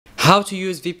How to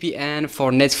use VPN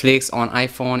for Netflix on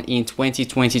iPhone in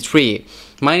 2023.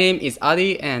 My name is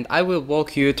Ali and I will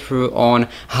walk you through on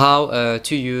how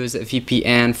to use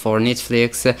VPN for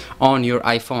Netflix on your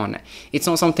iPhone. It's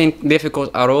not something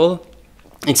difficult at all.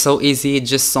 It's so easy,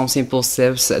 just some simple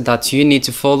steps that you need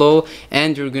to follow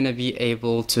and you're gonna be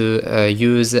able to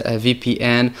use a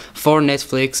VPN for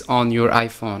Netflix on your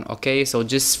iPhone. Okay, so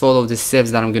just follow the steps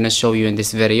that I'm gonna show you in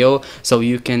this video so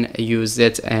you can use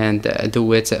it and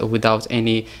do it without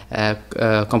any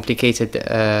complicated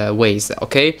ways.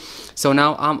 Okay, so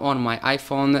now I'm on my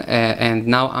iPhone and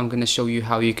now I'm gonna show you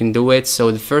how you can do it.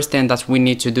 So the first thing that we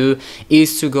need to do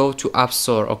is to go to App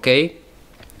Store. Okay,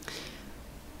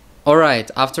 alright,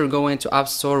 after going to App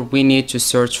Store, we need to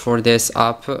search for this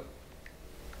app,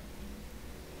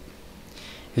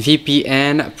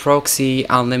 VPN Proxy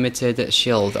Unlimited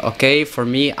Shield. Okay, for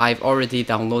me, I've already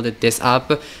downloaded this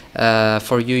app.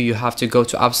 For you, you have to go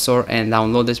to App Store and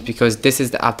download it because this is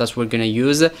the app that we're gonna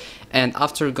use. And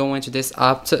after going to this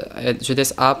app,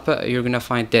 you're gonna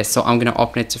find this. So I'm gonna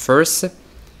open it first.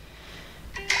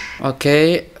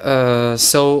 Okay,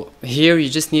 so here you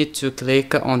just need to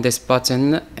click on this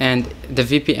button and the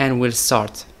VPN will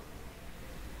start.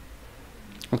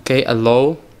 Okay,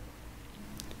 allow.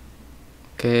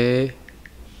 Okay,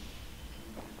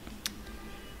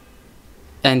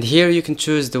 and here you can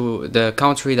choose the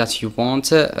country that you want.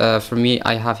 For me,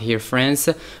 I have here France.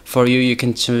 For you, you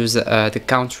can choose the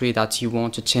country that you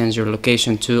want to change your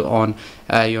location to on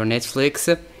your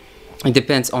Netflix. It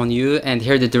depends on you. And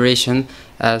here the duration.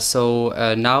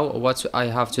 Now what I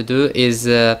have to do is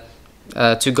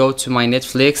to go to my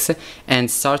Netflix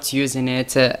and start using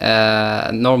it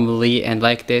normally, and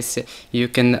like this you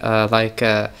can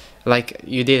like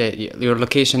you did it, your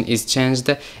location is changed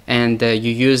and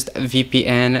you used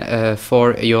VPN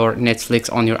for your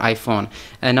Netflix on your iPhone.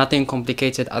 Nothing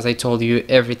complicated, as I told you,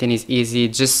 everything is easy,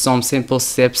 just some simple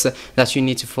steps that you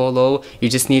need to follow. You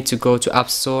just need to go to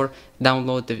App Store,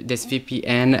 download this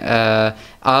VPN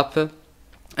app,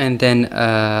 and then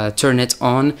turn it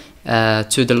on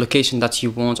to the location that you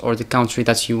want or the country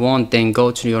that you want. Then go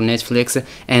to your Netflix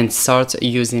and start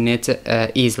using it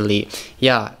easily.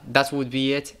 Yeah, that would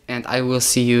be it, and I will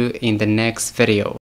see you in the next video.